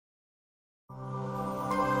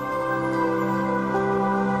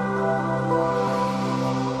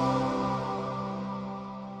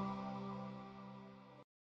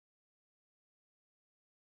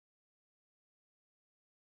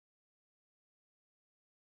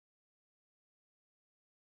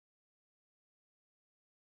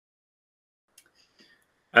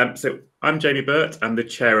So I'm Jamie Burt. I'm the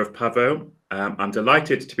chair of PAVO. I'm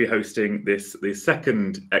delighted to be hosting the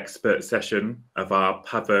second expert session of our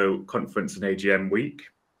PAVO conference and AGM week,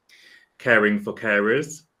 Caring for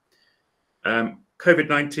Carers.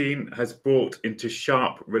 COVID-19 has brought into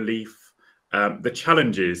sharp relief the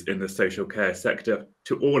challenges in the social care sector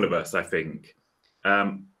to all of us, I think.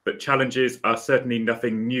 But challenges are certainly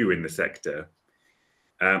nothing new in the sector.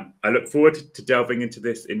 I look forward to delving into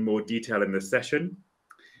this in more detail in the session.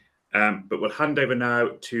 But we'll hand over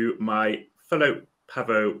now to my fellow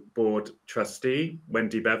PAVO board trustee,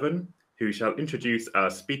 Wendy Bevan, who shall introduce our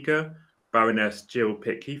speaker, Baroness Jill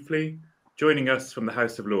Pitkeathley, joining us from the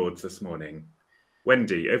House of Lords this morning.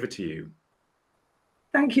 Wendy, over to you.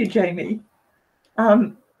 Thank you, Jamie.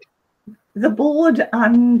 The board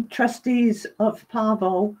and trustees of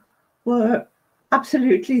PAVO were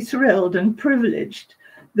absolutely thrilled and privileged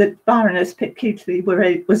that Baroness Pitkeathley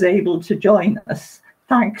was able to join us.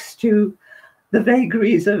 Thanks to the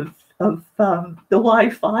vagaries of the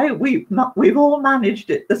Wi-Fi, we've all managed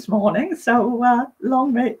it this morning, so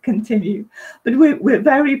long may it continue. But we're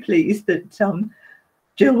very pleased that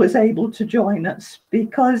Jill was able to join us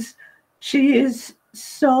because she is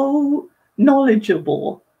so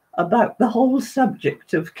knowledgeable about the whole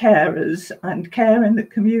subject of carers and care in the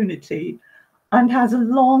community, and has a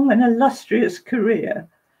long and illustrious career,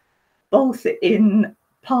 both in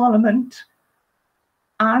Parliament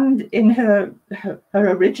and in her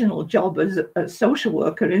original job as a social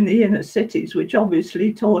worker in the inner cities, which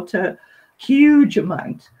obviously taught a huge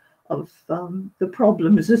amount of the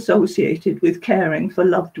problems associated with caring for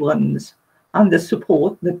loved ones and the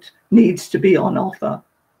support that needs to be on offer.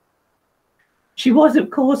 She was,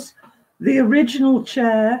 of course, the original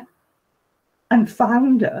chair and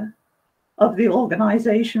founder of the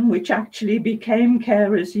organisation which actually became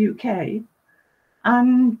Carers UK,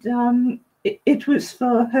 and it was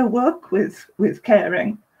for her work with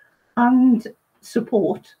caring and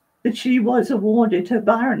support that she was awarded her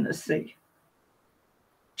baronetcy.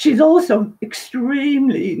 She's also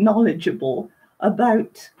extremely knowledgeable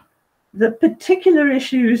about the particular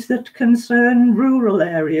issues that concern rural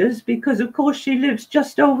areas, because of course she lives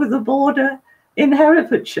just over the border in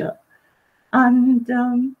Herefordshire,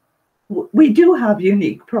 and we do have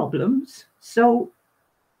unique problems. So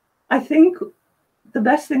I think the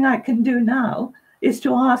best thing I can do now is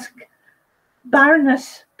to ask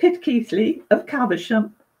Baroness Pitkeathley of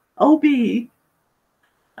Caversham, OBE,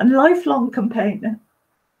 and lifelong campaigner,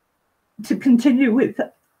 to continue with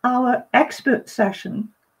our expert session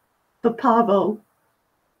for PAVO.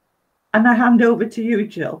 And I hand over to you,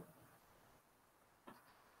 Jill.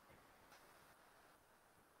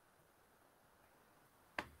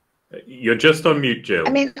 You're just on mute, Jill.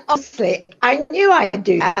 I mean, honestly, I knew I'd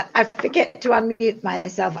do that. I forget to unmute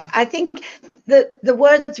myself. I think that the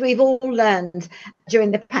words we've all learned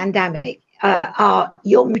during the pandemic are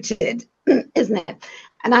 "you're muted," isn't it?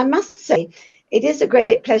 And I must say, it is a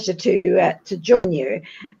great pleasure to join you.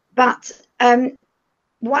 But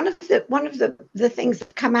one of the things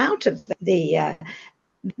that come out of the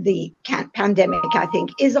pandemic, I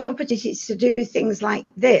think, is opportunities to do things like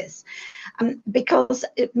this. Because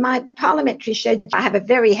my parliamentary schedule, I have a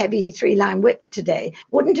very heavy 3-line whip today,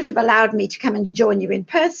 wouldn't have allowed me to come and join you in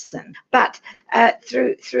person. But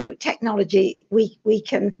through technology, we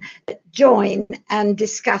can join and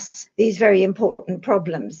discuss these very important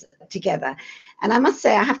problems together. And I must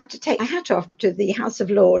say, I have to take my hat off to the House of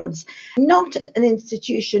Lords, not an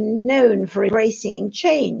institution known for embracing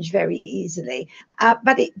change very easily,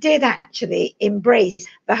 but it did actually embrace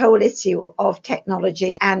the whole issue of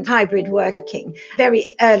technology and hybrid working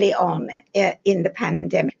very early on in the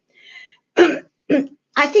pandemic. I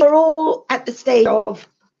think we're all at the stage of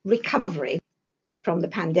recovery from the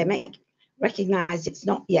pandemic, recognize it's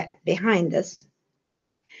not yet behind us.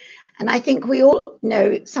 And I think we all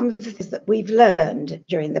know some of the things that we've learned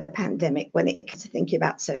during the pandemic when it comes to thinking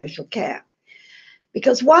about social care.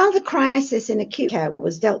 Because while the crisis in acute care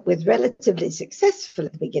was dealt with relatively successfully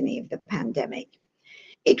at the beginning of the pandemic,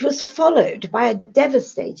 it was followed by a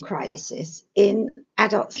devastating crisis in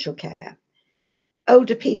adult social care.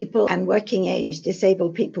 Older people and working age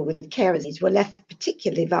disabled people with carers were left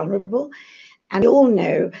particularly vulnerable. And we all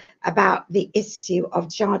know about the issue of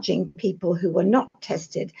charging people who were not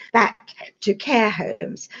tested back to care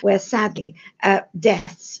homes, where sadly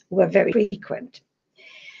deaths were very frequent.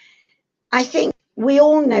 I think we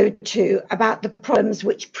all know too about the problems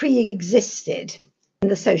which pre-existed in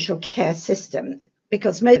the social care system,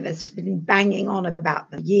 because most of us have been banging on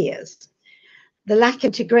about them for years. The lack of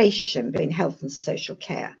integration between health and social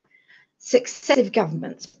care, successive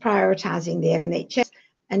governments prioritising the NHS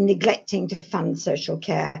and neglecting to fund social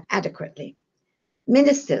care adequately.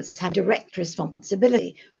 Ministers have direct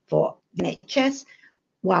responsibility for the NHS,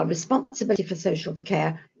 while responsibility for social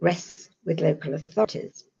care rests with local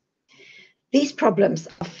authorities. These problems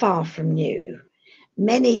are far from new.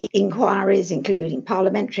 Many inquiries, including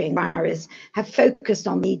parliamentary inquiries, have focused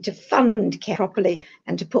on the need to fund care properly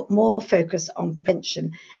and to put more focus on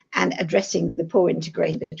prevention and addressing the poor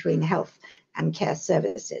integration between health and care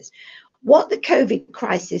services. What the COVID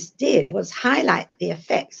crisis did was highlight the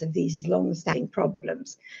effects of these long-standing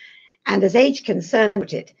problems, and as Age Concern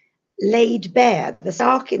put it, laid bare the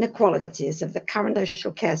stark inequalities of the current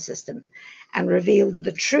social care system and revealed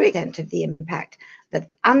the true extent of the impact that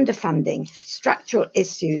underfunding, structural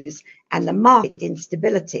issues, and the market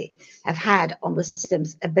instability have had on the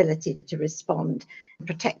system's ability to respond and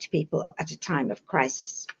protect people at a time of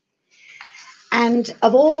crisis. And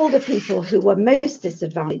of all the people who were most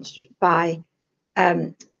disadvantaged by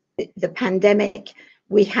the pandemic,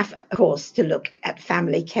 we have, of course, to look at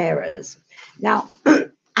family carers. Now,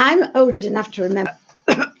 I'm old enough to remember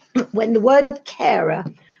when the word carer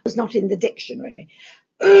was not in the dictionary.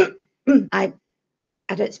 I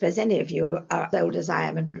don't suppose any of you are as old as I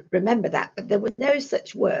am and remember that, but there was no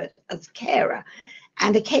such word as carer.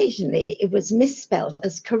 And occasionally it was misspelled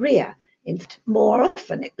as career. In fact, more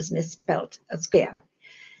often it was misspelled as career.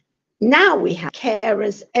 Now we have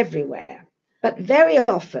carers everywhere, but very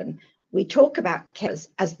often we talk about carers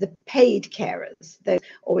as the paid carers,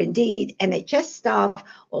 or indeed NHS staff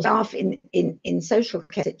or staff in social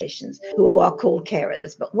care situations who are called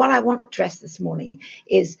carers. But what I want to address this morning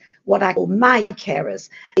is what I call my carers,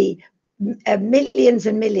 the millions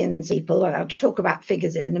and millions of people, and I'll talk about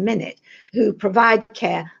figures in a minute, who provide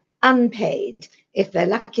care unpaid. If they're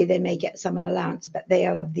lucky, they may get some allowance, but they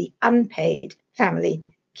are the unpaid family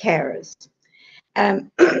carers.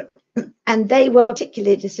 And they were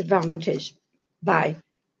particularly disadvantaged by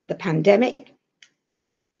the pandemic.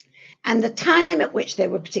 And the time at which they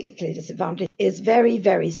were particularly disadvantaged is very,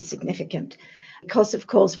 very significant because, of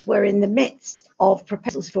course, we're in the midst of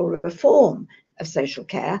proposals for reform of social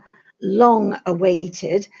care, long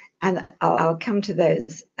awaited, and I'll come to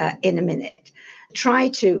those in a minute,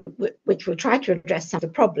 which will try to address some of the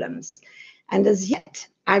problems. And as yet,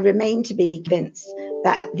 I remain to be convinced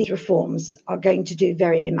that these reforms are going to do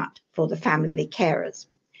very much for the family carers.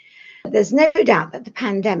 There's no doubt that the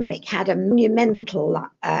pandemic had a monumental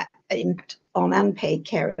impact on unpaid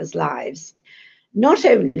carers' lives, not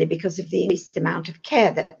only because of the increased amount of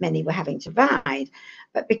care that many were having to provide,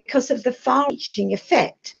 but because of the far-reaching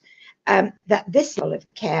effect that this level of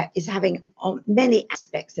care is having on many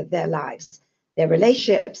aspects of their lives, their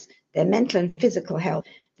relationships, their mental and physical health,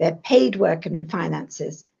 their paid work and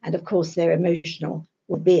finances, and of course their emotional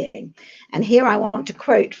well-being. And here I want to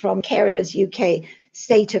quote from Carers UK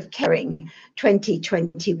State of Caring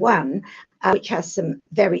 2021, which has some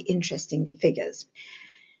very interesting figures.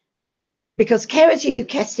 Because Carers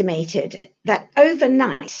UK estimated that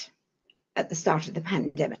overnight, at the start of the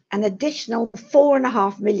pandemic, an additional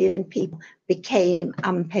 4.5 million people became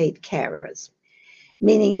unpaid carers,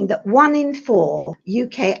 meaning that 1 in 4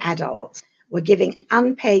 UK adults were giving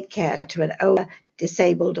unpaid care to an older,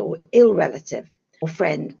 disabled or ill relative or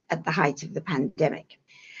friend at the height of the pandemic.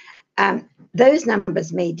 Those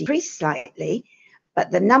numbers may decrease slightly,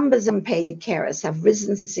 but the numbers of unpaid carers have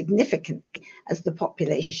risen significantly as the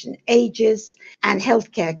population ages and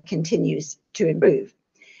healthcare continues to improve.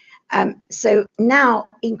 So now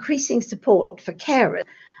increasing support for carers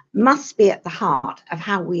must be at the heart of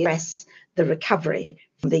how we address the recovery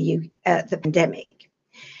from the pandemic.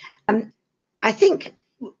 I think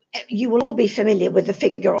you will all be familiar with the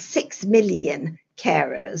figure of 6 million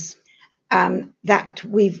carers that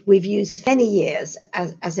we've used many years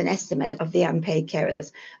as an estimate of the unpaid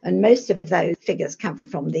carers, and most of those figures come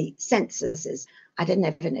from the censuses. I don't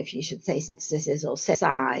even know if you should say censuses or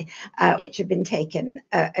CSI, which have been taken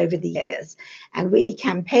over the years. And we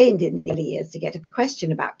campaigned in the early years to get a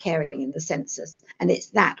question about caring in the census, and it's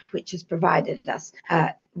that which has provided us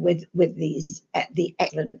with these the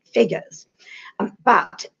excellent figures.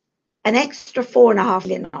 But an extra 4.5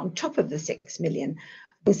 million on top of the 6 million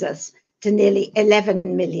brings us to nearly 11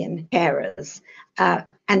 million carers.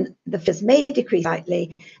 And the figures may decrease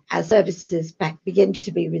slightly as services begin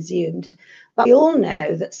to be resumed. But we all know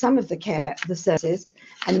that some of the services,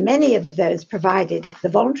 and many of those provided the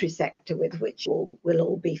voluntary sector with which we'll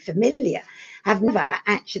all be familiar, have never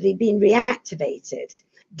actually been reactivated.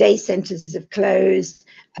 Day centres have closed,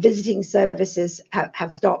 visiting services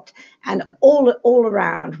have stopped, and all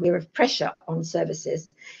around we're of pressure on services.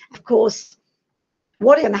 Of course,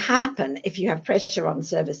 what is going to happen if you have pressure on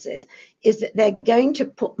services is that they're going to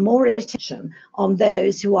put more attention on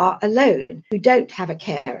those who are alone, who don't have a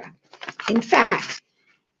carer. In fact,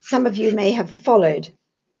 some of you may have followed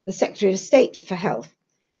the Secretary of State for Health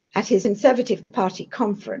at his Conservative Party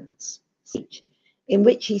conference speech, in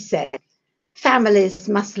which he said, families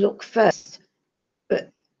must look first,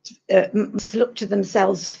 must look to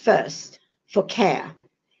themselves first for care,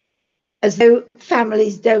 as though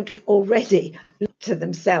families don't already look to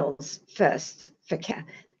themselves first for care.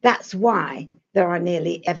 That's why there are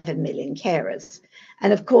nearly 11 million carers.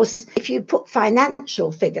 And of course, if you put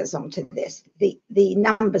financial figures onto this, the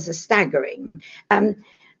numbers are staggering.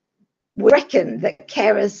 We reckon that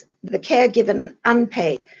carers, the care given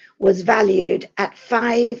unpaid, was valued at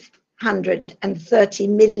 530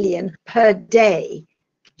 million per day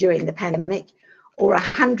during the pandemic, or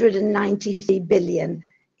 193 billion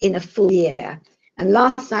in a full year. And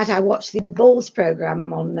last night I watched the Balls programme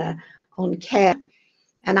on care,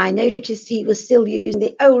 and I noticed he was still using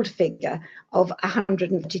the old figure of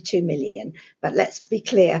 142 million. But let's be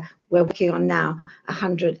clear, we're working on now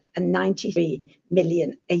 193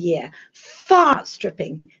 million a year, far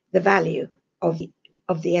outstripping the value of the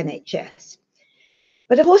NHS.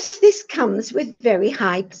 But of course, this comes with very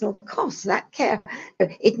high personal costs. That care,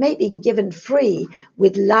 it may be given free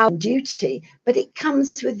with love and duty, but it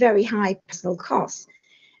comes with very high personal costs.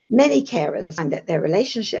 Many carers find that their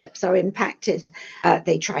relationships are impacted.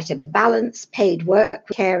 They try to balance paid work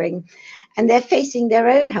with caring, and they're facing their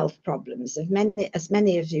own health problems, as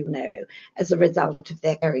many of you know, as a result of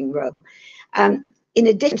their caring role. In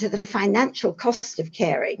addition to the financial cost of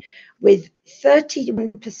caring, with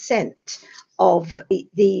 31% of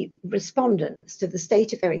the respondents to the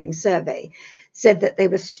State of Caring survey said that they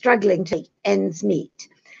were struggling to make ends meet.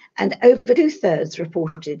 And over 2/3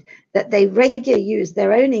 reported that they regularly use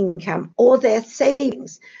their own income or their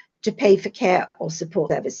savings to pay for care or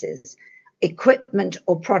support services, equipment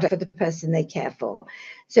or product for the person they care for.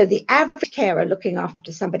 So the average carer looking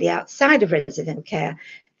after somebody outside of resident care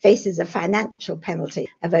faces a financial penalty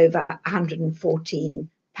of over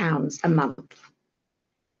 £114 a month.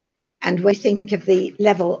 And when you think of the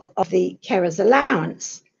level of the carer's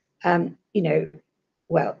allowance, you know,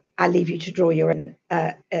 well, I'll leave you to draw your own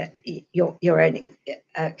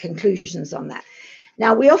conclusions on that.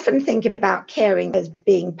 Now, we often think about caring as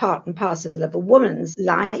being part and parcel of a woman's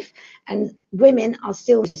life, and women are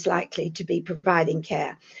still most likely to be providing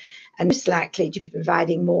care and most likely to be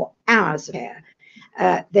providing more hours of care.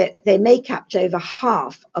 They make up to over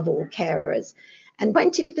half of all carers, and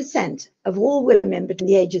 20% of all women between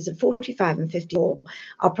the ages of 45 and 54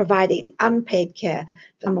 are providing unpaid care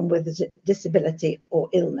for someone with a disability or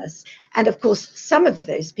illness. And of course, some of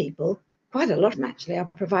those people, quite a lot of them actually,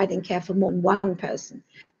 are providing care for more than one person,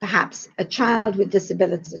 perhaps a child with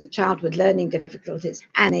disabilities, a child with learning difficulties,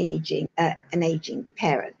 and an aging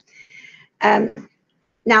parent.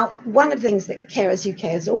 Now, one of the things that Carers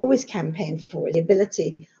UK has always campaigned for is the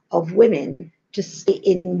ability of women to stay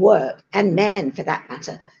in work, and men for that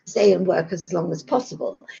matter, stay in work as long as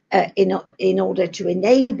possible in order to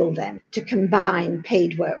enable them to combine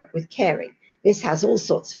paid work with caring. This has all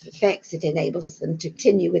sorts of effects. It enables them to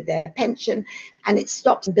continue with their pension, and it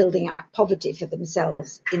stops them building up poverty for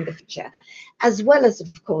themselves in the future, as well as,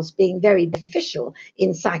 of course, being very beneficial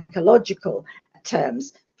in psychological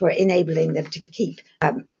terms for enabling them to keep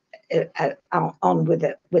on with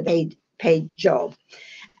a paid job.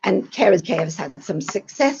 And Carers UK has had some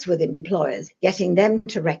success with employers, getting them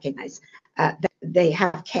to recognise that they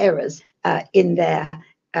have carers in their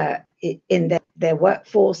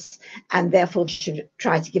workforce, and therefore should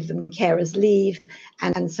try to give them carers leave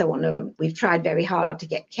and so on. We've tried very hard to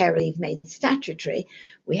get care leave made statutory.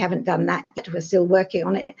 We haven't done that yet. We're still working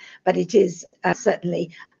on it, but it is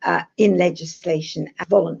certainly in legislation as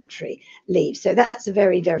voluntary leave. So that's a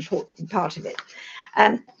very, very important part of it.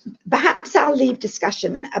 Perhaps I'll leave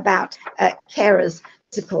discussion about carers'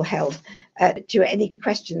 physical health to any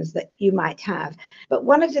questions that you might have. But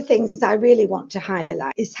one of the things I really want to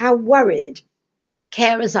highlight is how worried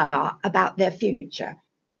carers are about their future.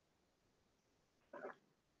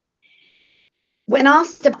 When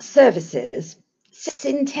asked about services, 6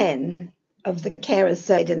 in 10 of the carers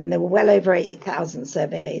surveyed, and there were well over 8,000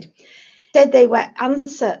 surveyed, said they were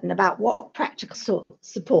uncertain about what practical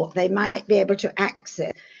support they might be able to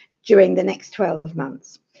access during the next 12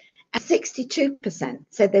 months. And 62%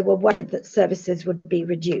 said they were worried that services would be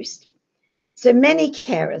reduced. So many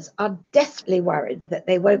carers are desperately worried that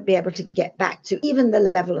they won't be able to get back to even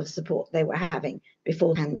the level of support they were having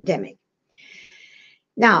before the pandemic.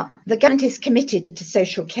 Now, the government is committed to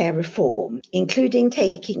social care reform, including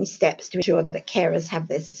taking steps to ensure that carers have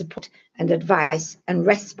the support and advice and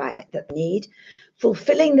respite that they need,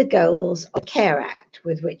 fulfilling the goals of the Care Act,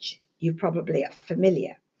 with which you probably are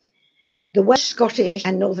familiar. The Welsh, Scottish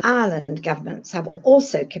and Northern Ireland governments have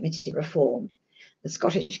also committed to reform. The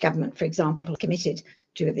Scottish government, for example, committed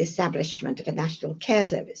to the establishment of a national care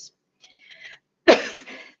service.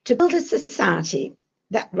 To build a society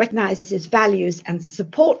that recognises, values and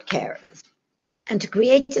support carers, and to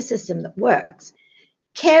create a system that works,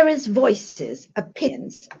 carers' voices,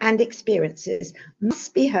 opinions and experiences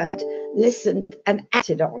must be heard, listened and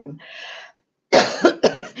acted on,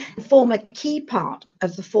 form a key part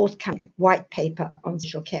of the forthcoming white paper on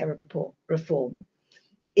social care reform.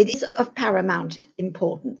 It is of paramount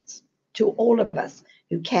importance to all of us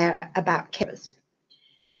who care about carers.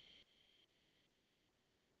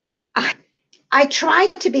 I try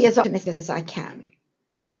to be as optimistic as I can,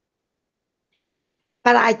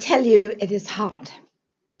 but I tell you it is hard.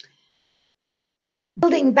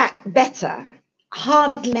 Building Back Better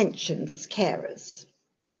hardly mentions carers.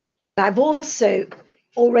 I've also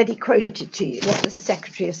already quoted to you what the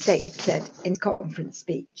Secretary of State said in conference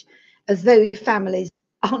speech, as though families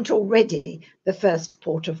aren't already the first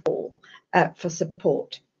port of call for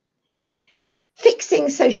support. Fixing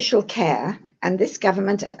social care, and this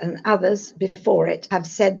government and others before it have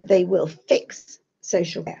said they will fix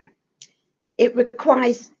social care. It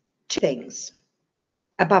requires two things,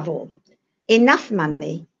 above all: enough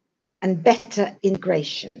money and better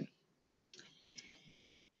integration.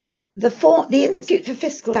 The Institute for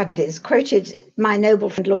Fiscal Studies quoted my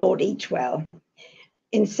noble friend Lord Eachwell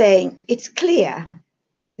in saying, it's clear,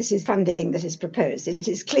 this is funding that is proposed, it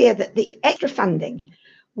is clear that the extra funding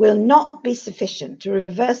will not be sufficient to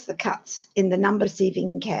reverse the cuts in the number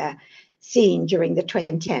receiving care seen during the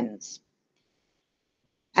 2010s.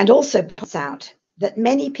 And also points out that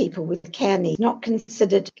many people with care needs not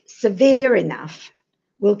considered severe enough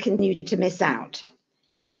will continue to miss out.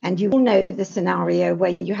 And you all know the scenario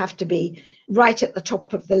where you have to be right at the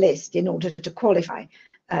top of the list in order to qualify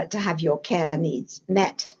to have your care needs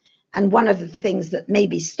met. And one of the things that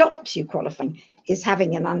maybe stops you qualifying is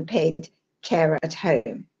having an unpaid carer at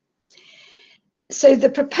home. So the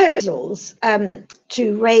proposals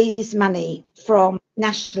to raise money from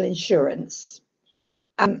national insurance,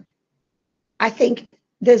 I think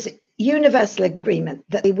there's universal agreement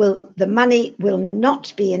that the money will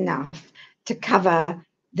not be enough to cover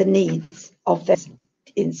the needs of those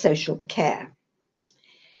in social care.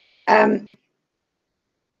 And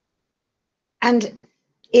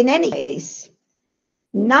in any case,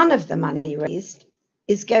 none of the money raised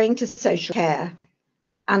is going to social care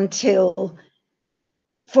until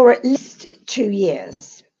for at least 2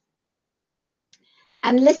 years.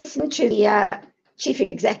 And listen to the Chief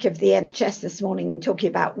Executive of the NHS this morning talking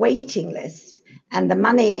about waiting lists, and the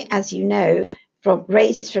money, as you know,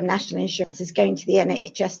 raised from national insurance is going to the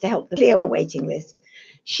NHS to help the clear waiting list.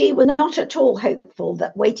 She was not at all hopeful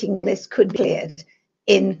that waiting lists could be cleared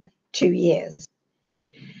in 2 years.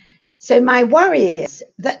 So my worry is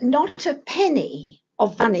that not a penny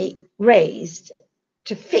of money raised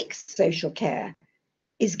to fix social care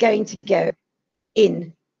is going to go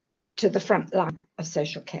in to the front line of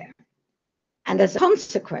social care. And as a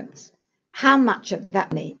consequence, how much of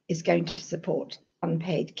that money is going to support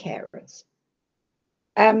unpaid carers?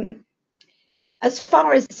 As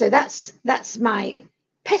far as, so that's my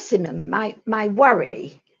pessimism, my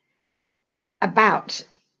worry about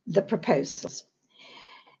the proposals.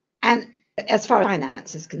 And as far as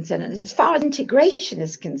finance is concerned, and as far as integration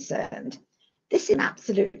is concerned, this is an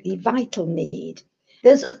absolutely vital need.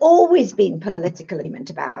 There's always been political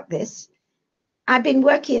agreement about this. I've been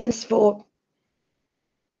working this for,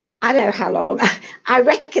 I don't know how long. I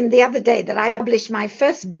reckon the other day that I published my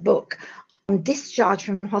first book on discharge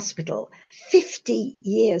from hospital 50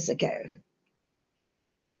 years ago.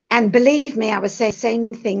 And believe me, I was saying the same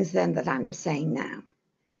things then that I'm saying now,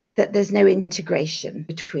 that there's no integration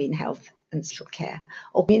between health and social care,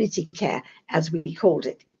 or community care, as we called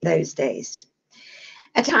it those days.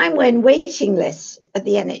 A time when waiting lists at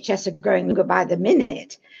the NHS are growing longer by the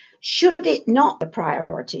minute, should it not be a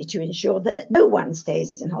priority to ensure that no one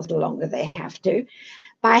stays in hospital longer than they have to,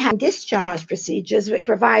 by having discharge procedures which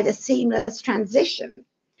provide a seamless transition,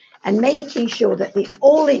 and making sure that the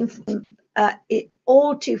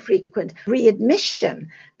all too frequent readmission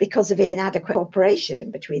because of inadequate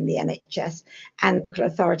cooperation between the NHS and local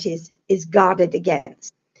authorities is guarded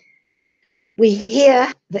against. We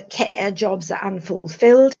hear that care jobs are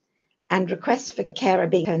unfulfilled and requests for care are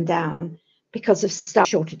being turned down because of staff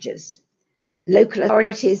shortages. Local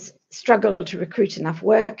authorities struggle to recruit enough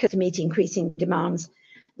workers to meet increasing demands.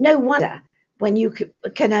 No wonder when you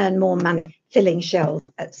can earn more money filling shelves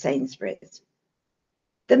at Sainsbury's.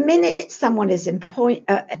 The minute someone is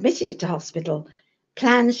admitted to hospital,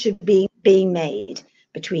 plans should be being made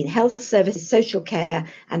between health services, social care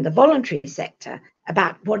and the voluntary sector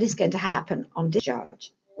about what is going to happen on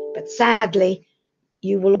discharge. But sadly,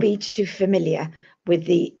 you will be too familiar with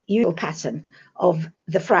the usual pattern of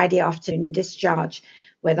the Friday afternoon discharge,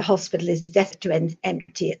 where the hospital is desperate to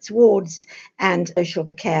empty its wards and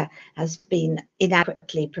social care has been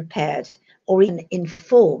inadequately prepared or even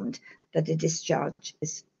informed that a discharge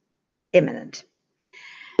is imminent.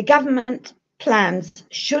 The government plans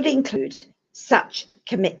should include such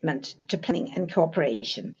commitment to planning and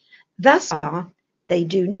cooperation. Thus far, they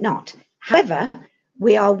do not. However,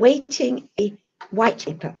 we are waiting a white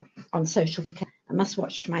paper on social care. I must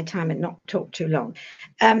watch my time and not talk too long.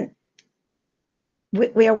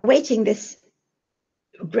 We are waiting this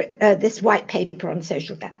white paper on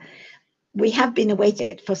social care. We have been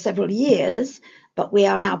awaiting it for several years, but we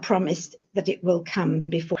are now promised that it will come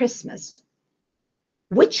before Christmas.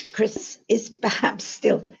 Which Christmas is perhaps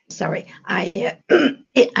still, sorry,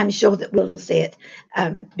 I'm sure that we'll see it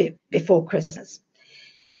before Christmas.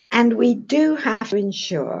 And we do have to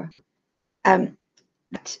ensure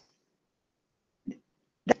that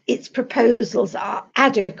its proposals are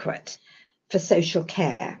adequate for social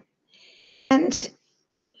care. And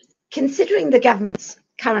considering the government's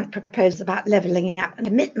current proposal about levelling up and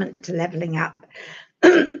commitment to levelling up,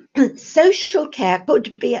 social care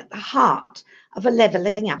could be at the heart of a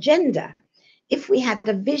levelling up agenda if we had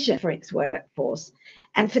a vision for its workforce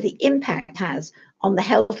and for the impact it has on the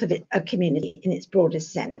health of a community in its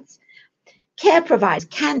broadest sense. Care providers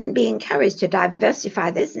can be encouraged to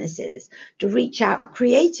diversify businesses, to reach out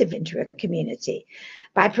creatively into a community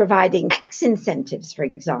by providing tax incentives, for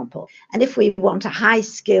example. And if we want a high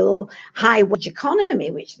skill, high wage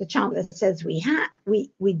economy, which the Chancellor says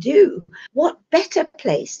we do, what better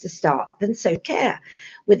place to start than social care,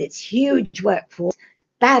 with its huge workforce,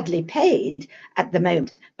 badly paid at the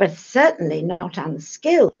moment, but certainly not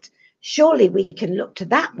unskilled. Surely we can look to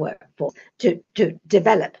that workforce to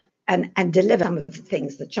develop and deliver some of the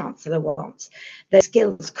things the Chancellor wants. The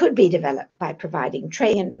skills could be developed by providing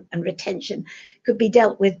training and retention, could be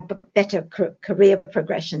dealt with better career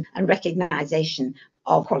progression and recognition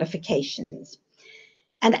of qualifications.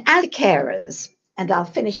 And as carers, and I'll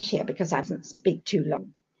finish here because I haven't speak too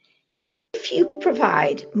long, if you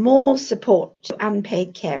provide more support to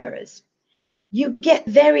unpaid carers, you get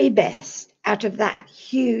very best out of that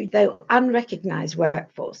huge, though unrecognised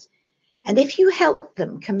workforce. And if you help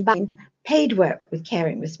them combine paid work with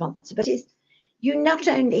caring responsibilities, you not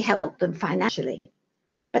only help them financially,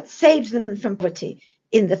 but save them from poverty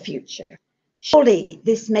in the future. Surely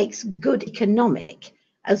this makes good economic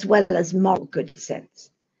as well as moral good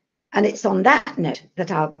sense. And it's on that note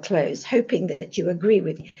that I'll close, hoping that you agree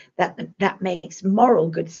with me that that makes moral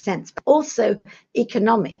good sense, but also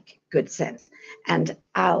economic good sense. And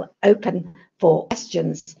I'll open for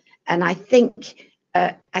questions. And I think,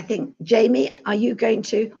 Jamie, are you going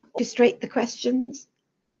to orchestrate the questions?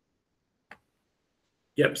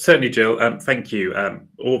 Yep, certainly, Jill. Thank you.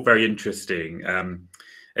 All very interesting.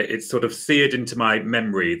 It's sort of seared into my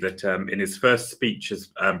memory that in his first speech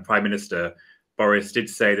as Prime Minister, Boris did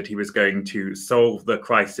say that he was going to solve the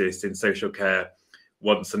crisis in social care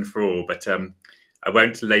once and for all, but I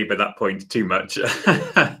won't labour that point too much.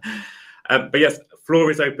 But yes, floor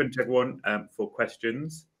is open to everyone for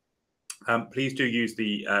questions. Please do use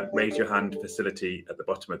the raise your hand facility at the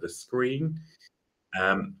bottom of the screen.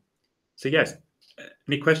 So yes,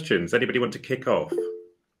 any questions? Anybody want to kick off?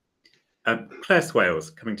 Claire Swales,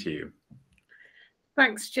 coming to you.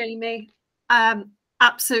 Thanks, Jamie.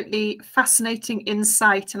 Absolutely fascinating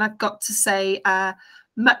insight. And I've got to say,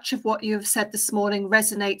 much of what you have said this morning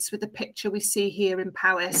resonates with the picture we see here in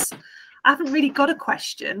Powys. I haven't really got a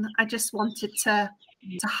question. I just wanted to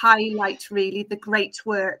highlight really the great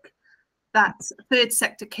work that third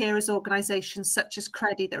sector carers organisations such as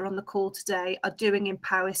Credi that are on the call today are doing in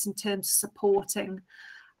Powys in terms of supporting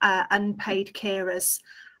unpaid carers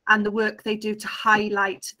and the work they do to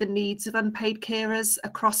highlight the needs of unpaid carers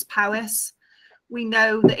across Powys. We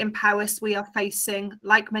know that in Powys we are facing,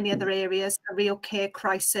 like many other areas, a real care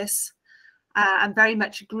crisis. And very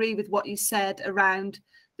much agree with what you said around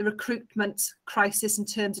the recruitment crisis in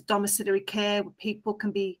terms of domiciliary care, where people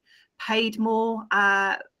can be paid more,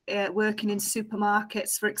 working in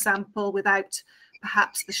supermarkets, for example, without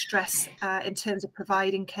perhaps the stress in terms of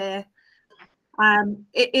providing care.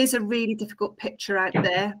 It is a really difficult picture out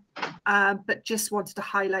there, but just wanted to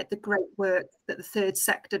highlight the great work that the third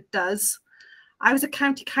sector does. I was a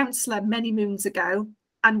county councillor many moons ago,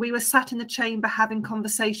 and we were sat in the chamber having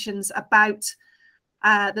conversations about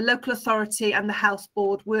the local authority and the health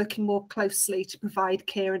board working more closely to provide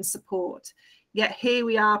care and support. Yet here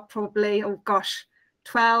we are probably, oh gosh,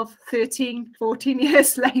 12, 13, 14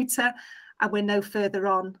 years later, and we're no further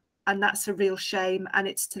on. And that's a real shame, and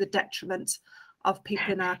it's to the detriment of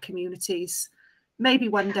people in our communities. Maybe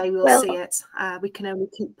one day we'll see it. We can only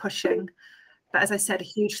keep pushing. But as I said, a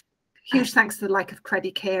huge thanks to the like of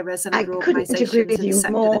Credi Carers and other organisations in the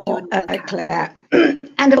sector that do it. Claire.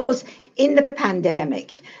 And of course, in the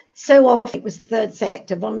pandemic, so often it was third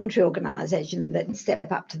sector voluntary organisations that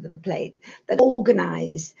step up to the plate, that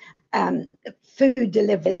organise food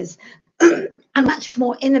deliveries, are much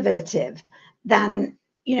more innovative than,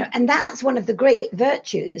 you know, and that's one of the great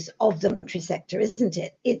virtues of the voluntary sector, isn't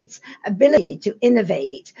it? Its ability to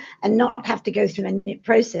innovate and not have to go through many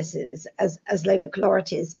processes as local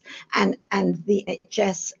authorities and the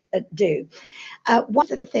NHS do.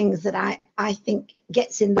 One of the things that I think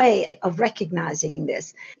gets in the way of recognising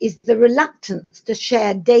this is the reluctance to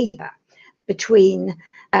share data between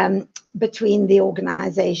the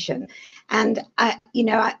organisation. And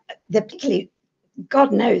particularly,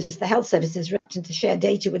 God knows the health service is reluctant to share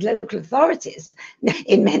data with local authorities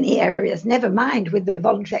in many areas, never mind with the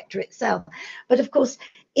voluntary sector itself. But of course,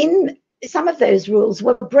 in some of those rules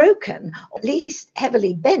were broken, or at least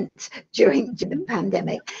heavily bent during the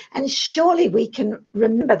pandemic. And surely we can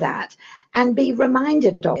remember that and be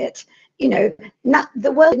reminded of it. You know,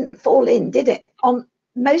 the world didn't fall in, did it? On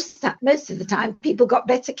most of the time, people got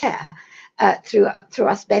better care through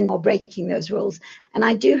us bending or breaking those rules, and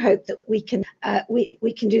I do hope that we can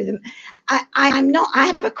do them. I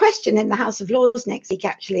have a question in the House of Lords next week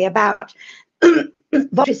actually about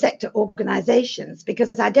voluntary sector organisations, because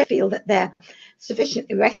I don't feel that they're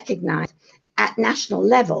sufficiently recognised at national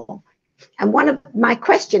level. And one of my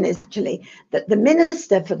question is actually that the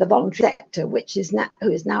Minister for the Voluntary Sector, who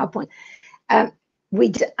is now appointed, we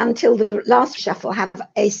did, until the last shuffle, have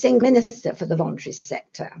a single minister for the voluntary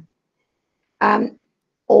sector.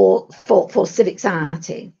 Or for civic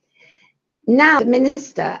society. Now the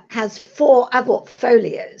minister has 4 other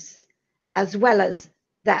portfolios as well as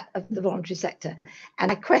that of the voluntary sector. And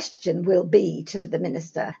my question will be to the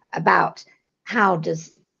minister about how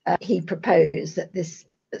does he propose that this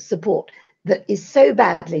support that is so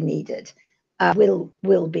badly needed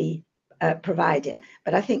will be provided.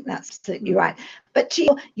 But I think that's absolutely right. But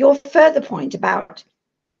to your further point about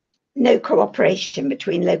no cooperation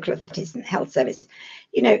between local authorities and health service,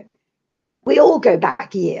 you know, we all go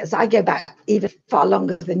back years. I go back even far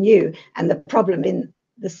longer than you, and the problem been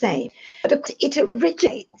the same. But it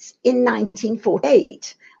originates in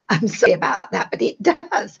 1948. I'm sorry about that, but it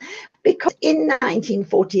does, because in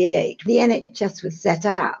 1948, the NHS was set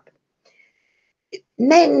up.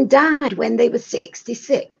 Men died when they were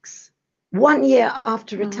 66, 1 year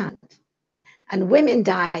after retirement, and women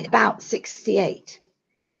died about 68.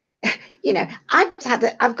 You know,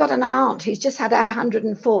 I've got an aunt who's just had her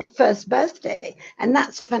 104th first birthday, and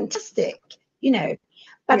that's fantastic, you know.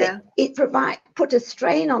 But yeah, it put a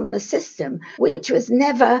strain on the system, which was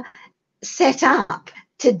never set up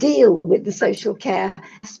to deal with the social care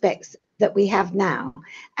aspects that we have now.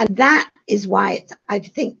 And that is why it's, I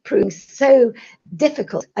think, proving so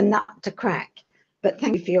difficult a nut to crack. But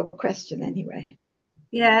thank you for your question anyway.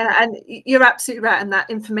 Yeah, and you're absolutely right. And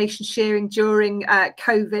that information sharing during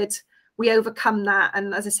COVID, we overcome that.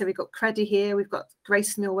 And as I said, we've got Credi here, we've got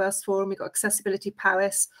Grace Mill Wales Forum, we've got Accessibility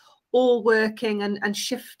Powys, all working and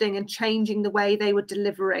shifting and changing the way they were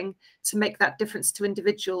delivering to make that difference to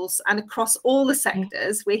individuals. And across all the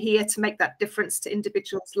sectors, we're here to make that difference to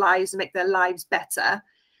individuals' lives and make their lives better.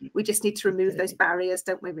 We just need to remove those barriers,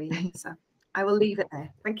 don't we, really? So I will leave it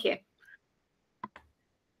there. Thank you.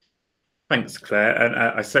 Thanks, Claire. And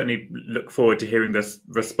I certainly look forward to hearing this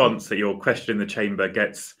response that your question in the chamber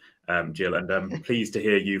gets, Jill, and I'm pleased to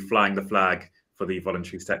hear you flying the flag for the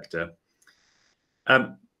voluntary sector.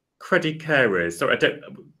 Credi Carers, sorry,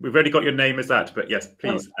 we've already got your name as that, but yes,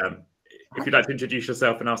 please, if you'd like to introduce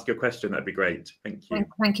yourself and ask your question, that'd be great. Thank you.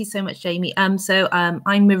 Thank you so much, Jamie. So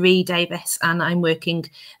I'm Marie Davis, and I'm working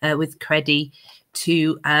with Credi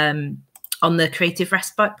on the Creative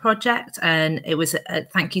Respite project, and it was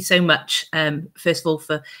thank you so much first of all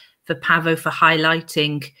for Pavo for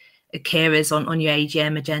highlighting carers on your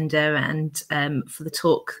AGM agenda, and for the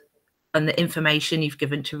talk and the information you've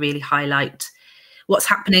given to really highlight what's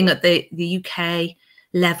happening at the UK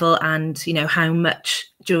level, and you know how much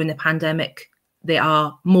during the pandemic there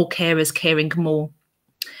are more carers caring more.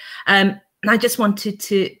 And I just wanted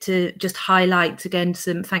to just highlight again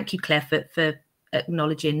thank you, Claire, for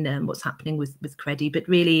acknowledging what's happening with Credi, but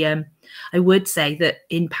really I would say that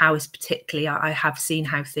in Powys particularly, I have seen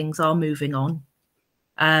how things are moving on.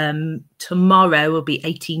 Tomorrow will be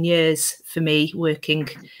 18 years for me working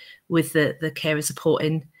with the carer support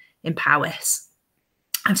in Powys.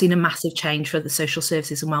 I've seen a massive change for the Social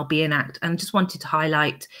Services and Wellbeing Act, and just wanted to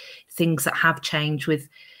highlight things that have changed with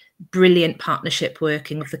brilliant partnership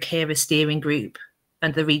working of the Carer Steering Group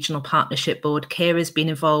and the Regional Partnership Board. Carers been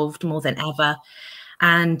involved more than ever.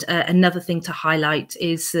 And another thing to highlight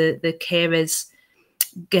is the carers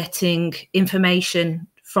getting information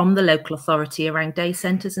from the local authority around day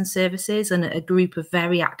centres and services, and a group of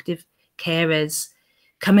very active carers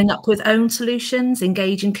coming up with own solutions,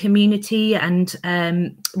 engaging community, and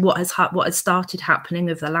what has started happening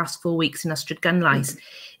over the last 4 weeks in Ystrad Gynllais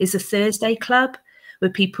is a Thursday club,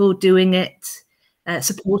 where people doing it,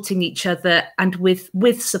 supporting each other, and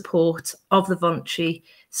with support of the voluntary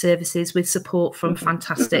services, with support from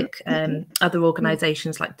fantastic other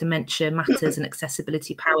organisations like Dementia Matters and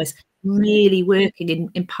Accessibility Powys, really working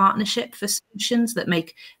in partnership for solutions that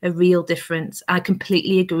make a real difference. I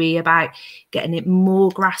completely agree about getting it more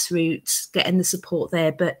grassroots, getting the support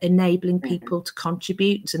there, but enabling people to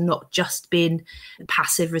contribute and not just being a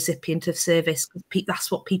passive recipient of service. That's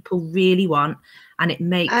what people really want, and it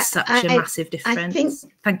makes such a massive difference.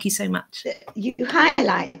 Thank you so much. You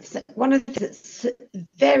highlight one of the things that's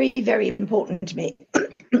very, very important to me,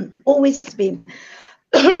 always been,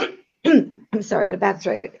 I'm sorry, a bad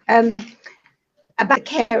throat, about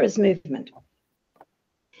carers movement.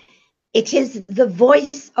 It is the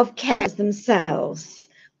voice of carers themselves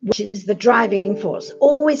which is the driving force,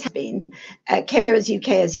 always has been. Carers UK,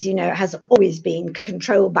 as you know, has always been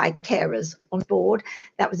controlled by carers on board.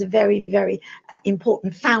 That was a very, very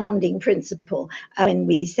important founding principle when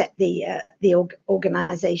we set the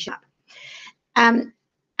organisation up.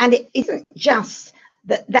 And it isn't just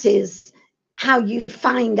that is how you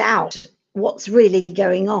find out what's really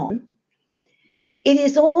going on. It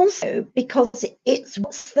is also because it's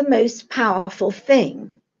what's the most powerful thing.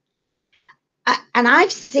 And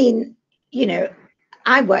I've seen, you know,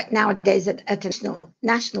 I work nowadays at a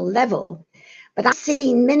national level, but I've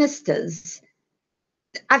seen ministers,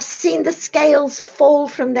 I've seen the scales fall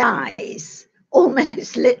from their eyes,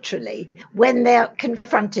 almost literally, when they're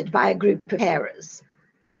confronted by a group of carers.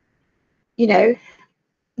 You know,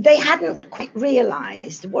 they hadn't quite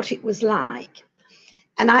realised what it was like.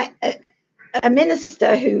 And a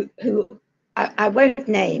minister who I won't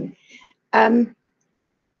name,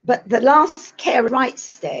 but the last Care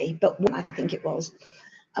Rights Day, but one I think it was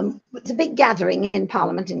a big gathering in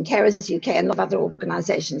Parliament, and Carers UK and a lot of other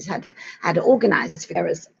organisations had organised for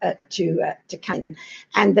carers to come in.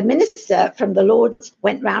 And the minister from the Lords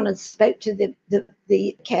went round and spoke to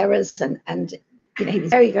the carers, and you know, he was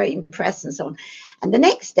very, very impressed and so on. And the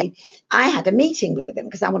next day, I had a meeting with him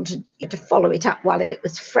because I wanted to follow it up while it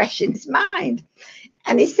was fresh in his mind.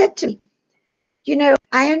 And he said to me, you know,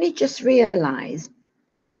 I only just realised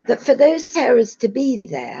that for those carers to be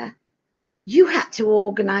there, you had to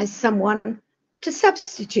organise someone to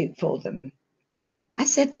substitute for them. I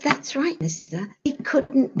said, that's right, mister. He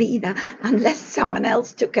couldn't be there unless someone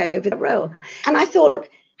else took over the role. And I thought,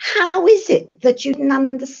 how is it that you didn't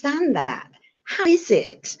understand that? How is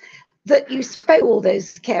it that you spoke to all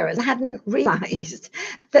those carers and hadn't realised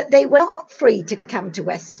that they were not free to come to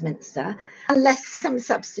Westminster unless some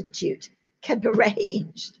substitute could be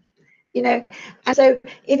arranged? You know, and so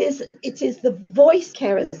it is the voice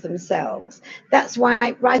carers themselves. That's why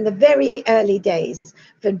right in the very early days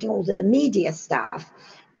for doing all the media stuff,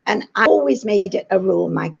 and I always made it a rule,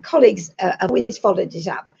 my colleagues have always followed it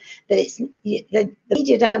up, that it's the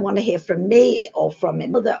media don't want to hear from me or from my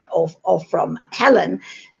mother or from Helen.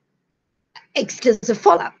 It's just a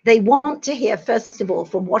follow-up. They want to hear, first of all,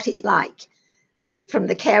 from what it's like from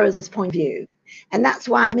the carer's point of view. And that's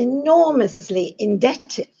why I'm enormously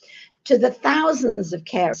indebted to the thousands of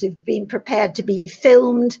carers who've been prepared to be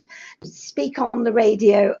filmed, to speak on the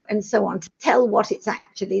radio and so on, to tell what it's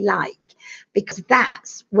actually like, because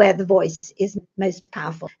that's where the voice is most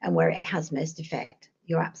powerful and where it has most effect.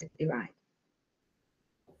 You're absolutely right.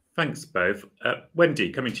 Thanks, both. Wendy,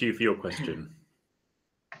 coming to you for your question.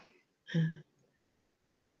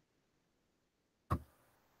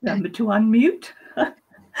 Remember to unmute.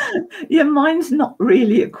 Yeah, mine's not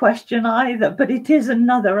really a question either, but it is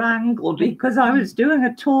another angle, because I was doing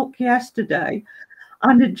a talk yesterday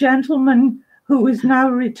and a gentleman who is now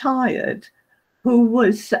retired, who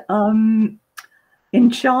was in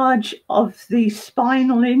charge of the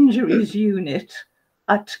spinal injuries unit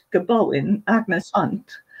at Gabowen, Agnes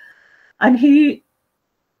Hunt, and he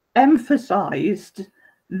emphasized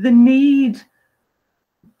the need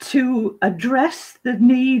to address the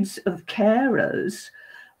needs of carers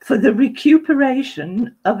for the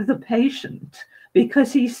recuperation of the patient,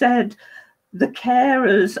 because he said the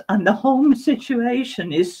carers and the home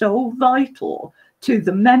situation is so vital to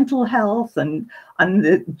the mental health and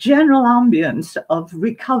the general ambience of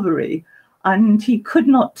recovery. And he could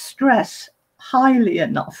not stress highly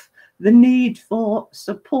enough the need for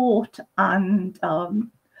support and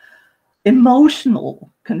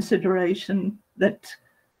emotional consideration that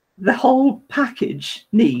the whole package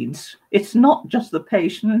needs. It's not just the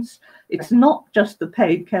patients, it's not just the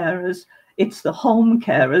paid carers, it's the home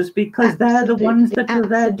carers, because they're the ones that are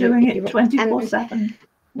there doing it 24/7.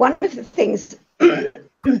 One of the things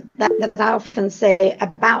that I often say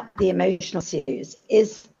about the emotional issues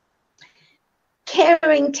is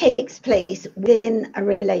caring takes place within a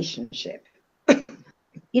relationship.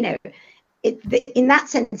 You know, in that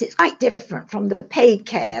sense, it's quite different from the paid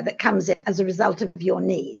care that comes in as a result of your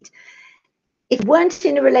need. If you weren't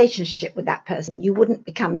in a relationship with that person, you wouldn't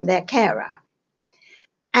become their carer.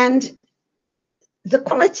 And the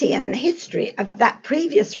quality and the history of that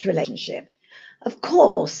previous relationship, of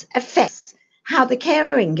course, affects how the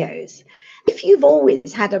caring goes. If you've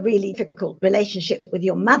always had a really difficult relationship with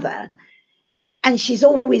your mother and she's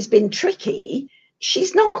always been tricky,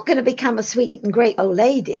 she's not going to become a sweet and great old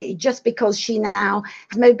lady just because she now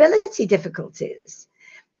has mobility difficulties.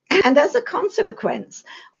 And as a consequence,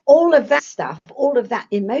 all of that stuff, all of that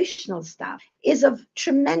emotional stuff is of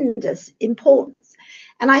tremendous importance.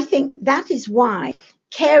 And I think that is why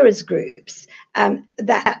carers groups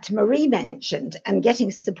that Marie mentioned and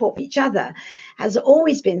getting support from each other has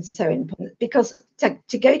always been so important, because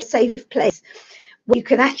to go to a safe place where you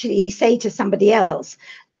can actually say to somebody else,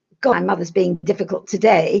 God, my mother's being difficult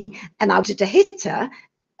today and I wanted to hit her.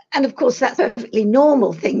 And of course, that's a perfectly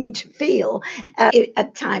normal thing to feel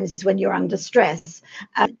at times when you're under stress,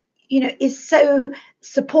 you know, is so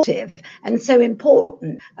supportive and so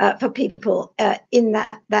important for people in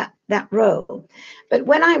that role. But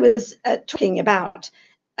when I was talking about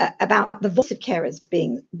the voice of carers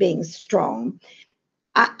being strong,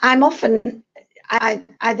 I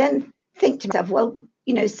then think to myself, well,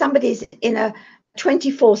 you know, somebody's in a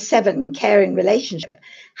 24/7 caring relationship.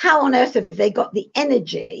 How on earth have they got the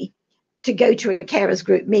energy to go to a carers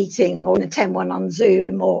group meeting or attend one on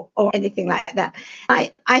Zoom or anything like that?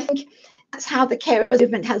 I think that's how the carers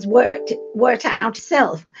movement has worked out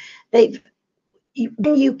itself.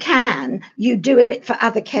 When you can, you do it for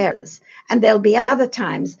other carers, and there'll be other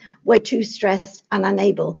times where you're too stressed and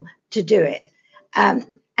unable to do it. And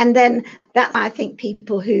then that's why I think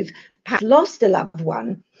people who've perhaps lost a loved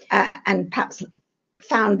one and perhaps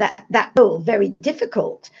found that role very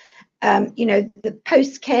difficult, you know, the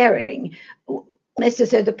post-caring, almost as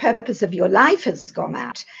though the purpose of your life has gone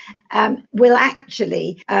out, will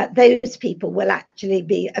actually, those people will actually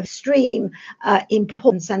be of extreme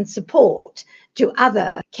importance and support to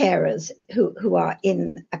other carers who are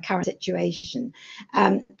in a current situation.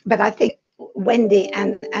 But I think Wendy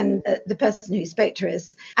and the person who spoke to her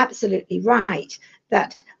is absolutely right,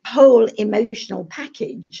 that whole emotional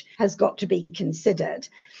package has got to be considered.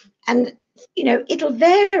 And you know, it'll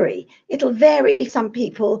vary some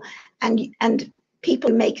people, and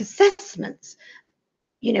people make assessments.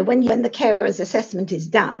 You know, when the carer's assessment is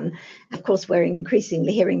done, of course we're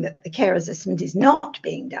increasingly hearing that the care assessment is not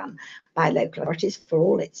being done by local authorities for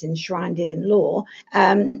all it's enshrined in law.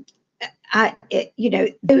 You know,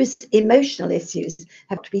 those emotional issues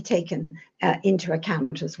have to be taken into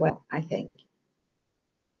account as well, I think.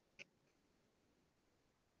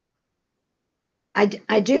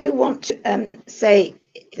 I do want to say,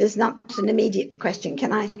 there's not an immediate question.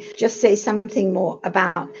 Can I just say something more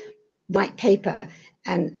about white paper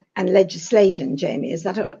and legislation, Jamie? Is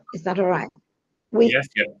that all right? Yes,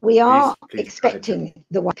 yeah. We are please expecting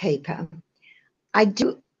the white paper. I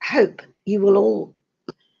do hope you will all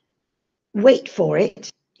wait for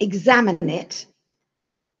it, examine it,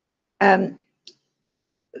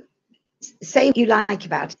 say what you like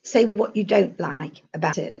about it, say what you don't like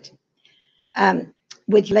about it,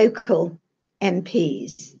 with local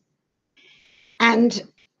MPs. And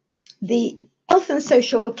the Health and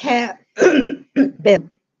Social Care Bill,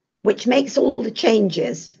 which makes all the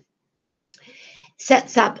changes,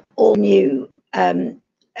 sets up all new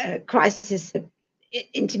crisis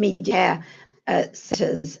intermediate care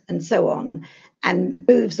centres and so on, and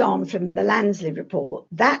moves on from the Lansley report.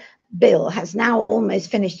 That bill has now almost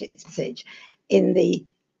finished its passage in the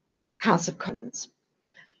House of Commons.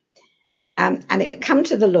 and it come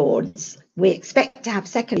to the Lords. We expect to have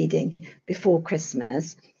second reading before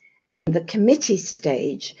Christmas. The committee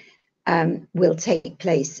stage will take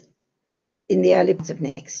place in the early parts of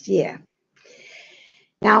next year.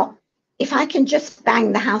 Now, if I can just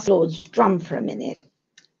bang the House of Lords drum for a minute,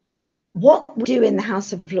 what we do in the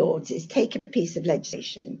House of Lords is take a piece of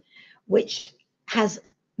legislation which has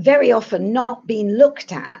very often not been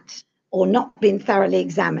looked at or not been thoroughly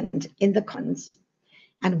examined in the Commons,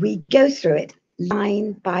 and we go through it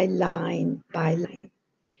line by line by line,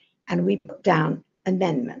 and we put down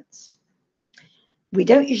amendments. We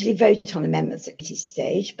don't usually vote on amendments at committee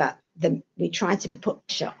stage, but we try to put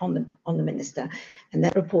pressure on the minister, and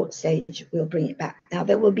then report stage we'll bring it back. Now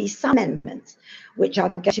there will be some amendments which are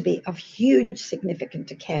going to be of huge significance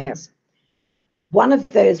to carers. One of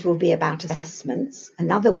those will be about assessments,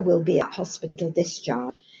 another will be at hospital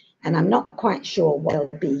discharge, and I'm not quite sure what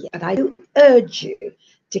they'll be, but I do urge you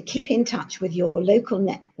to keep in touch with your local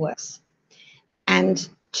networks and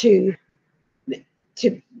to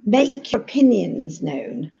make your opinions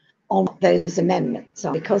known on what those amendments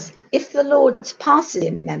are, because if the Lords pass the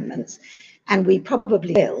amendments, and we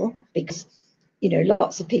probably will, because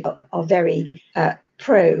lots of people are very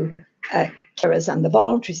pro carers and the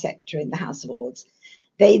voluntary sector in the House of Lords,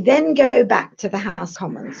 they then go back to the House of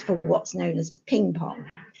Commons for what's known as ping pong.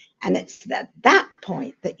 And it's at that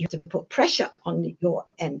point that you have to put pressure on your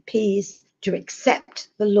MPs to accept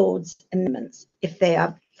the Lords' amendments if they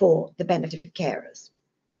are for the benefit of carers.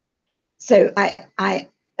 So I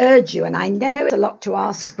urge you, and I know it's a lot to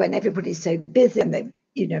ask when everybody's so busy and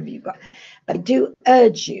but I do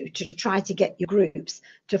urge you to try to get your groups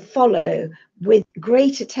to follow with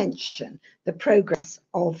great attention the progress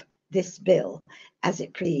of this bill as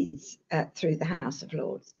it proceeds through the House of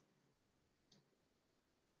Lords.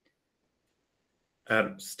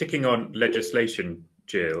 Sticking on legislation,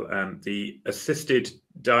 Jill, the assisted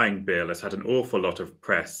dying bill has had an awful lot of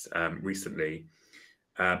press recently.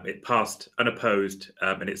 It passed unopposed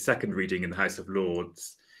in its second reading in the House of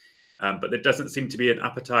Lords, but there doesn't seem to be an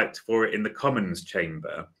appetite for it in the Commons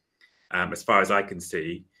chamber, as far as I can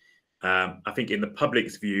see. I think in the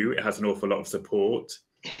public's view, it has an awful lot of support.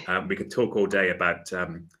 We could talk all day about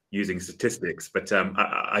using statistics, but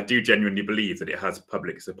I do genuinely believe that it has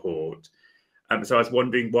public support. So I was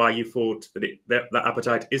wondering why you thought that that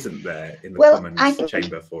appetite isn't there in the Commons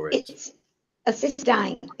chamber for it. Assisted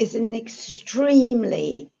dying is an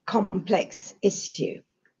extremely complex issue.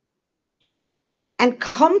 And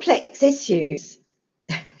complex issues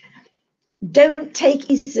don't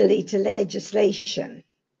take easily to legislation.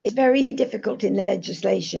 It's very difficult in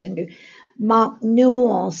legislation to mark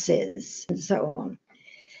nuances and so on.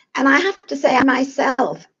 And I have to say, I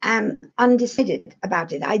myself am undecided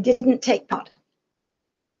about it. I didn't take part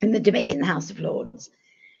in the debate in the House of Lords.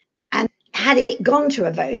 And had it gone to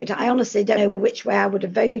a vote, I honestly don't know which way I would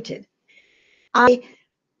have voted. I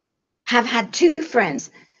have had two friends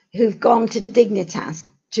who've gone to Dignitas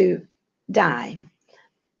to die.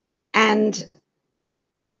 And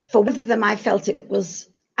for one of them, I felt it was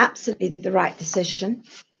absolutely the right decision.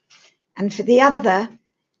 And for the other,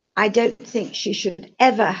 I don't think she should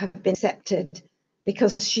ever have been accepted,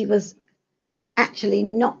 because she was actually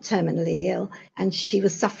not terminally ill and she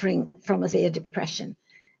was suffering from a severe depression.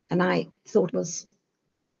 And I thought it was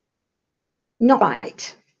not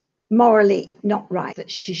right, morally not right,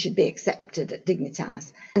 that she should be accepted at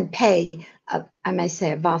Dignitas and pay, I may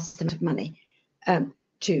say, a vast amount of money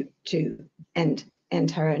to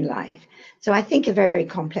end her own life. So I think a very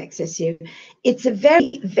complex issue. It's a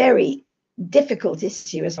very, very difficult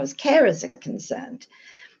issue as far as carers are concerned.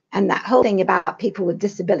 And that whole thing about people with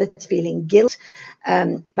disabilities feeling guilt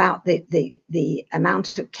about the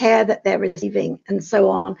amount of care that they're receiving and so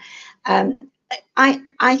on.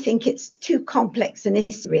 I think it's too complex an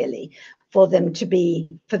issue, really, for there to be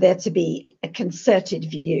a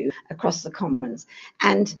concerted view across the Commons.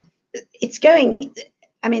 And it's going,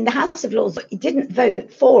 I mean, the House of Lords, it didn't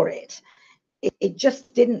vote for it. It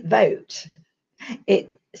just didn't vote.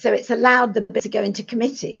 So it's allowed the bill to go into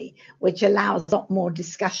committee, which allows a lot more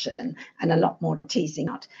discussion and a lot more teasing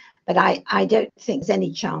out. But I don't think there's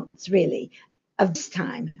any chance, really, of this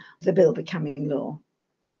time the bill becoming law.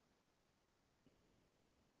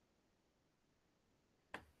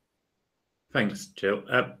 Thanks, Jill.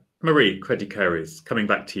 Marie, Credit Carries, coming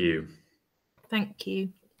back to you. Thank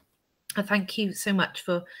you. Thank you so much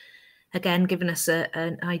for, again, giving us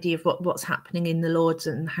an idea of what's happening in the Lords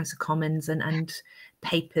and the House of Commons, and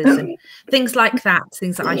papers and things like that,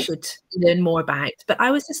 things that I should learn more about. But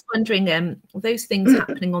I was just wondering, those things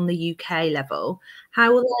happening on the UK level,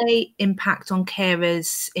 how will they impact on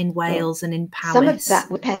carers in Wales and in Powys? Some of that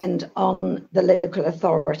will depend on the local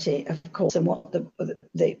authority, of course, and what the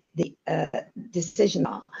decisions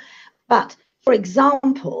are. But for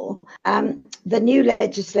example, the new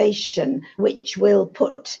legislation which will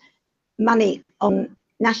put money on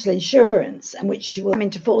national insurance and which will come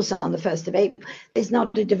into force on the 1st of April is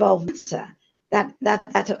not a devolved matter. That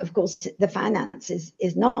of course the finance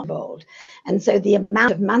is not involved, and so the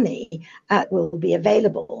amount of money will be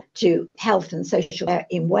available to health and social care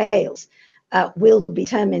in Wales will be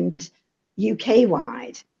determined UK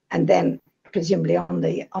wide, and then presumably on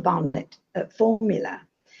the Barnett formula.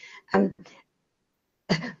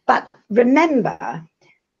 But remember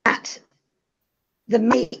that the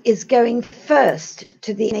money is going first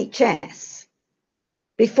to the NHS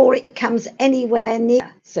before it comes anywhere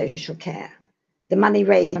near social care. The money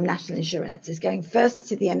raised from national insurance is going first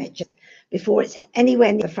to the NHS before it's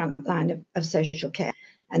anywhere near the front line of social care,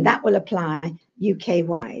 and that will apply UK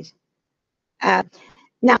wide.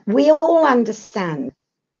 Now, we all understand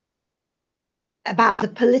about the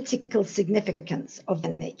political significance of the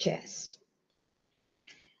NHS.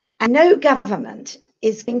 And no government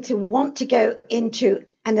is going to want to go into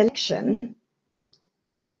an election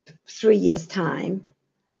 3 years' time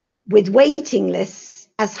with waiting lists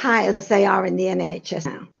as high as they are in the NHS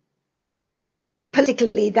now.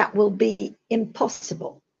 Politically, that will be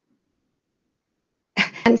impossible.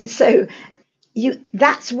 And so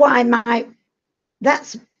that's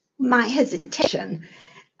my hesitation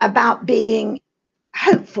about being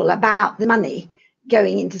hopeful about the money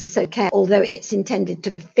going into social care, although it's intended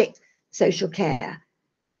to fix social care.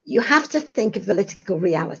 You have to think of the political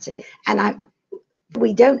reality, and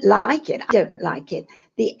we don't like it. I don't like it.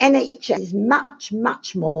 The NHS is much,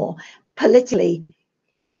 much more politically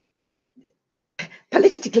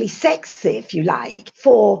sexy, if you like,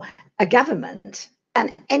 for a government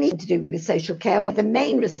than anything to do with social care. The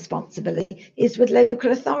main responsibility is with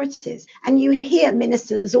local authorities. And you hear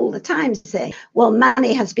ministers all the time saying, well,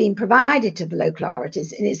 money has been provided to the local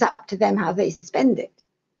authorities and it's up to them how they spend it.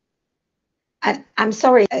 And I'm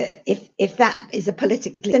sorry if that is a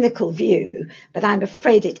politically cynical view, but I'm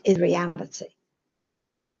afraid it is reality.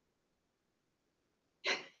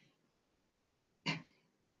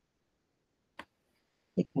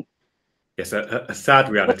 Yes, a sad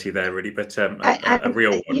reality there, really, but a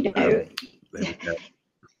real one. You know,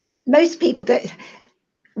 most people,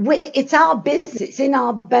 it's our business, it's in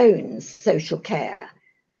our bones, social care.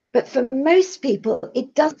 But for most people,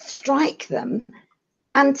 it doesn't strike them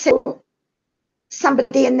until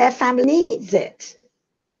somebody in their family needs it.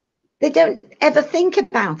 They don't ever think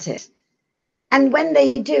about it. And when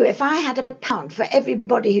they do, if I had £1 for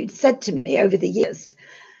everybody who'd said to me over the years,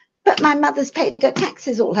 but my mother's paid her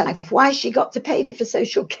taxes all her life, why she got to pay for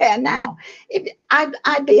social care now?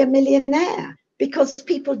 I'd be a millionaire, because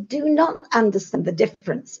people do not understand the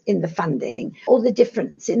difference in the funding or the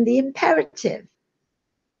difference in the imperative.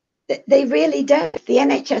 They really don't. The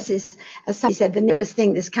NHS is, as somebody said, the nearest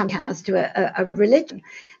thing this country has to a religion,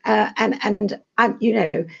 and I'm, you know,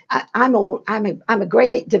 I'm a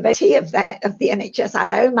great devotee of the NHS. I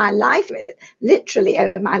owe my life to it, literally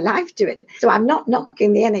owe my life to it. So I'm not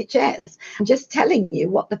knocking the NHS. I'm just telling you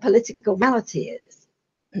what the political reality is.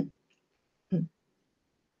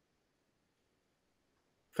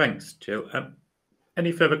 Thanks, Jill.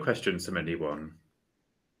 Any further questions from anyone?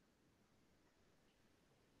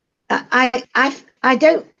 I'm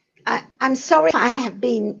sorry if I have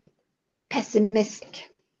been pessimistic.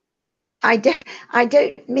 I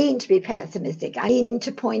don't mean to be pessimistic. I mean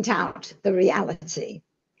to point out the reality,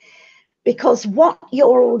 because what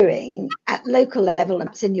you're all doing at local level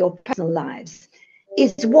and in your personal lives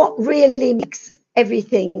is what really makes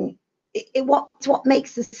everything. What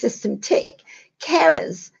makes the system tick.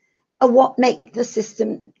 Carers are what make the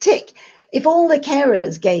system tick. If all the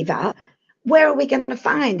carers gave up, where are we going to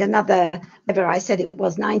find another, whatever I said it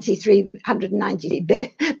was,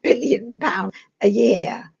 £193 billion a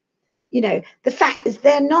year? You know, the fact is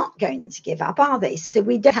they're not going to give up, are they? So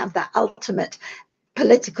we don't have that ultimate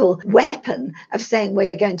political weapon of saying we're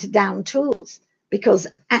going to down tools, because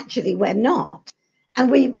actually we're not. And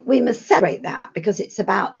we must celebrate that, because it's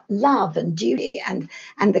about love and duty and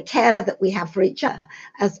the care that we have for each other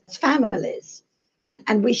as families.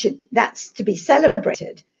 And that's to be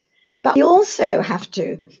celebrated. But we also have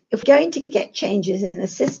to, if we're going to get changes in a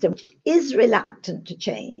system which is reluctant to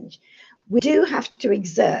change, we do have to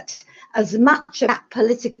exert as much of that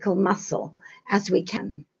political muscle as we can.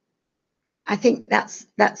 I think that's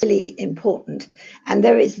really important. And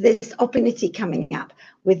there is this opportunity coming up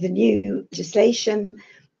with the new legislation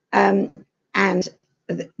and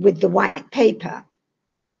with the white paper.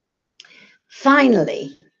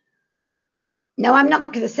 Finally, no, I'm not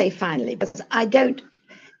going to say finally, because I don't,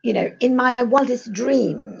 you know, in my wildest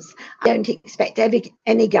dreams, I don't expect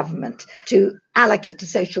any government to allocate to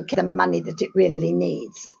social care the money that it really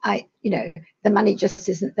needs. You know, the money just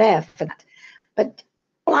isn't there for that. But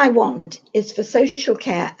all I want is for social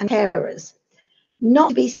care and carers not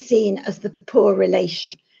to be seen as the poor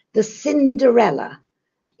relation, the Cinderella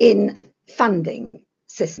in funding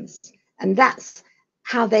systems. And that's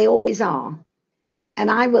how they always are. And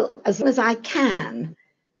I will, as long as I can,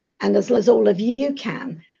 and as long as all of you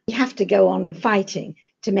can, we have to go on fighting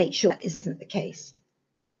to make sure that isn't the case.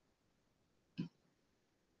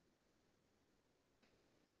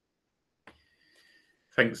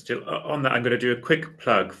 Thanks, Jill. On that, I'm going to do a quick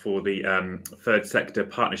plug for the Third Sector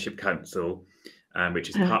Partnership Council, which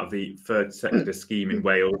is part of the Third Sector scheme in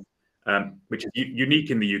Wales, which is unique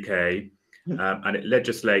in the UK, and it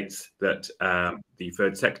legislates that the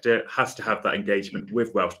third sector has to have that engagement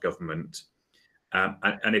with Welsh Government.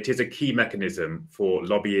 And it is a key mechanism for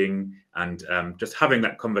lobbying and just having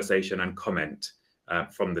that conversation and comment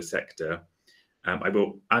from the sector. I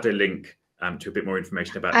will add a link to a bit more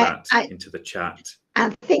information about that into the chat. I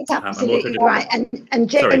think absolutely right. And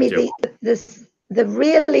Jamie, the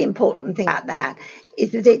really important thing about that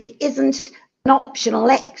is that it isn't an optional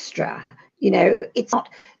extra. You know, it's not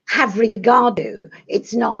have regard to,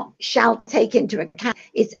 it's not shall take into account.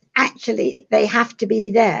 It's actually, they have to be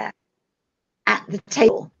there at the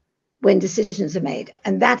table when decisions are made.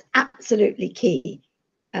 And that's absolutely key,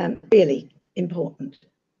 really important.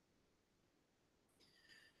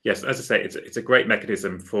 Yes, as I say, it's a great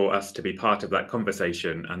mechanism for us to be part of that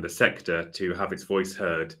conversation and the sector to have its voice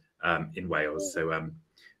heard in Wales. So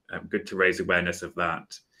good to raise awareness of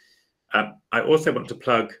that. I also want to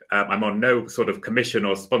plug, I'm on no sort of commission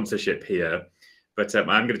or sponsorship here, but I'm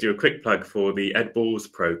going to do a quick plug for the Ed Balls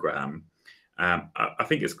programme. I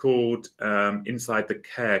think it's called Inside the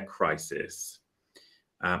Care Crisis.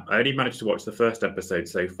 I only managed to watch the first episode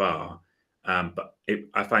so far, but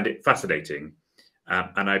I find it fascinating.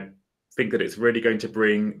 And I think that it's really going to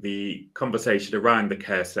bring the conversation around the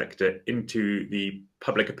care sector into the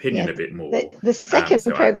public opinion a bit more. The second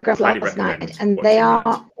programme last night, and they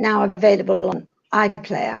are now available on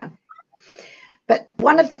iPlayer. But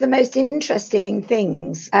one of the most interesting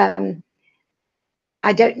things,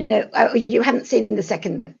 I don't know, you haven't seen the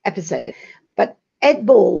second episode, but Ed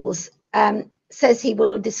Balls says he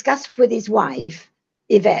will discuss with his wife,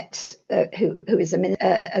 Yvette, who is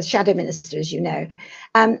a shadow minister, as you know,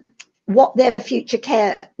 what their future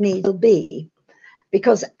care needs will be.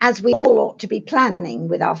 Because as we all ought to be planning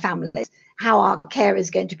with our families, how our care is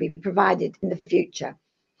going to be provided in the future.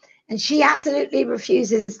 And she absolutely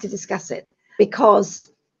refuses to discuss it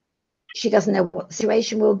because she doesn't know what the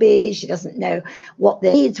situation will be. She doesn't know what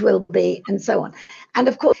the needs will be, and so on. And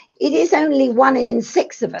of course, it is only 1 in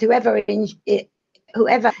 6 of us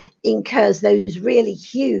whoever incurs those really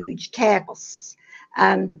huge care costs,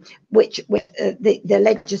 which the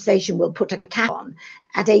legislation will put a cap on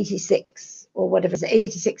at 86 or whatever,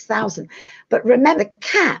 86,000. But remember, the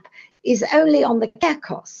cap is only on the care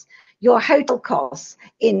costs. Your hotel costs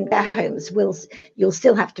in their homes you'll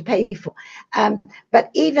still have to pay for. But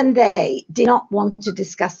even they do not want to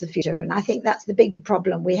discuss the future. And I think that's the big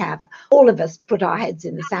problem we have. All of us put our heads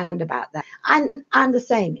in the sand about that. I'm the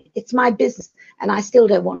same. It's my business. And I still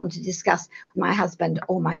don't want to discuss with my husband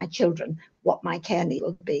or my children what my care need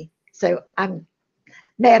will be. So I'm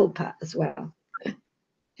mea culpa as well.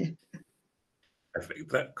 I think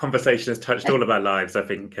that conversation has touched all of our lives, I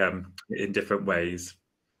think, in different ways.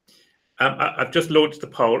 I've just launched the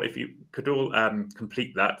poll. If you could all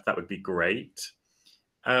complete that, that would be great.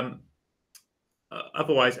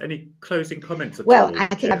 Otherwise, any closing comments? Well, I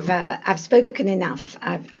think I've spoken enough.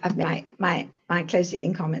 I've made my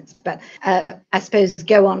closing comments, but I suppose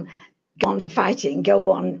go on fighting, go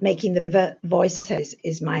on making the voice heard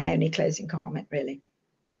is my only closing comment, really.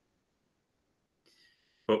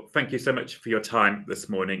 Well, thank you so much for your time this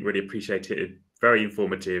morning. Really appreciate it. Very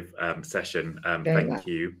informative session. Thank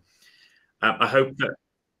you. I hope that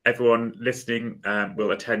everyone listening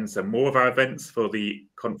will attend some more of our events for the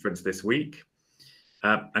conference this week.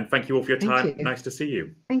 And thank you all for your time. Nice to see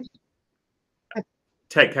you. Thank you.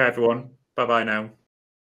 Take care, everyone. Bye-bye now.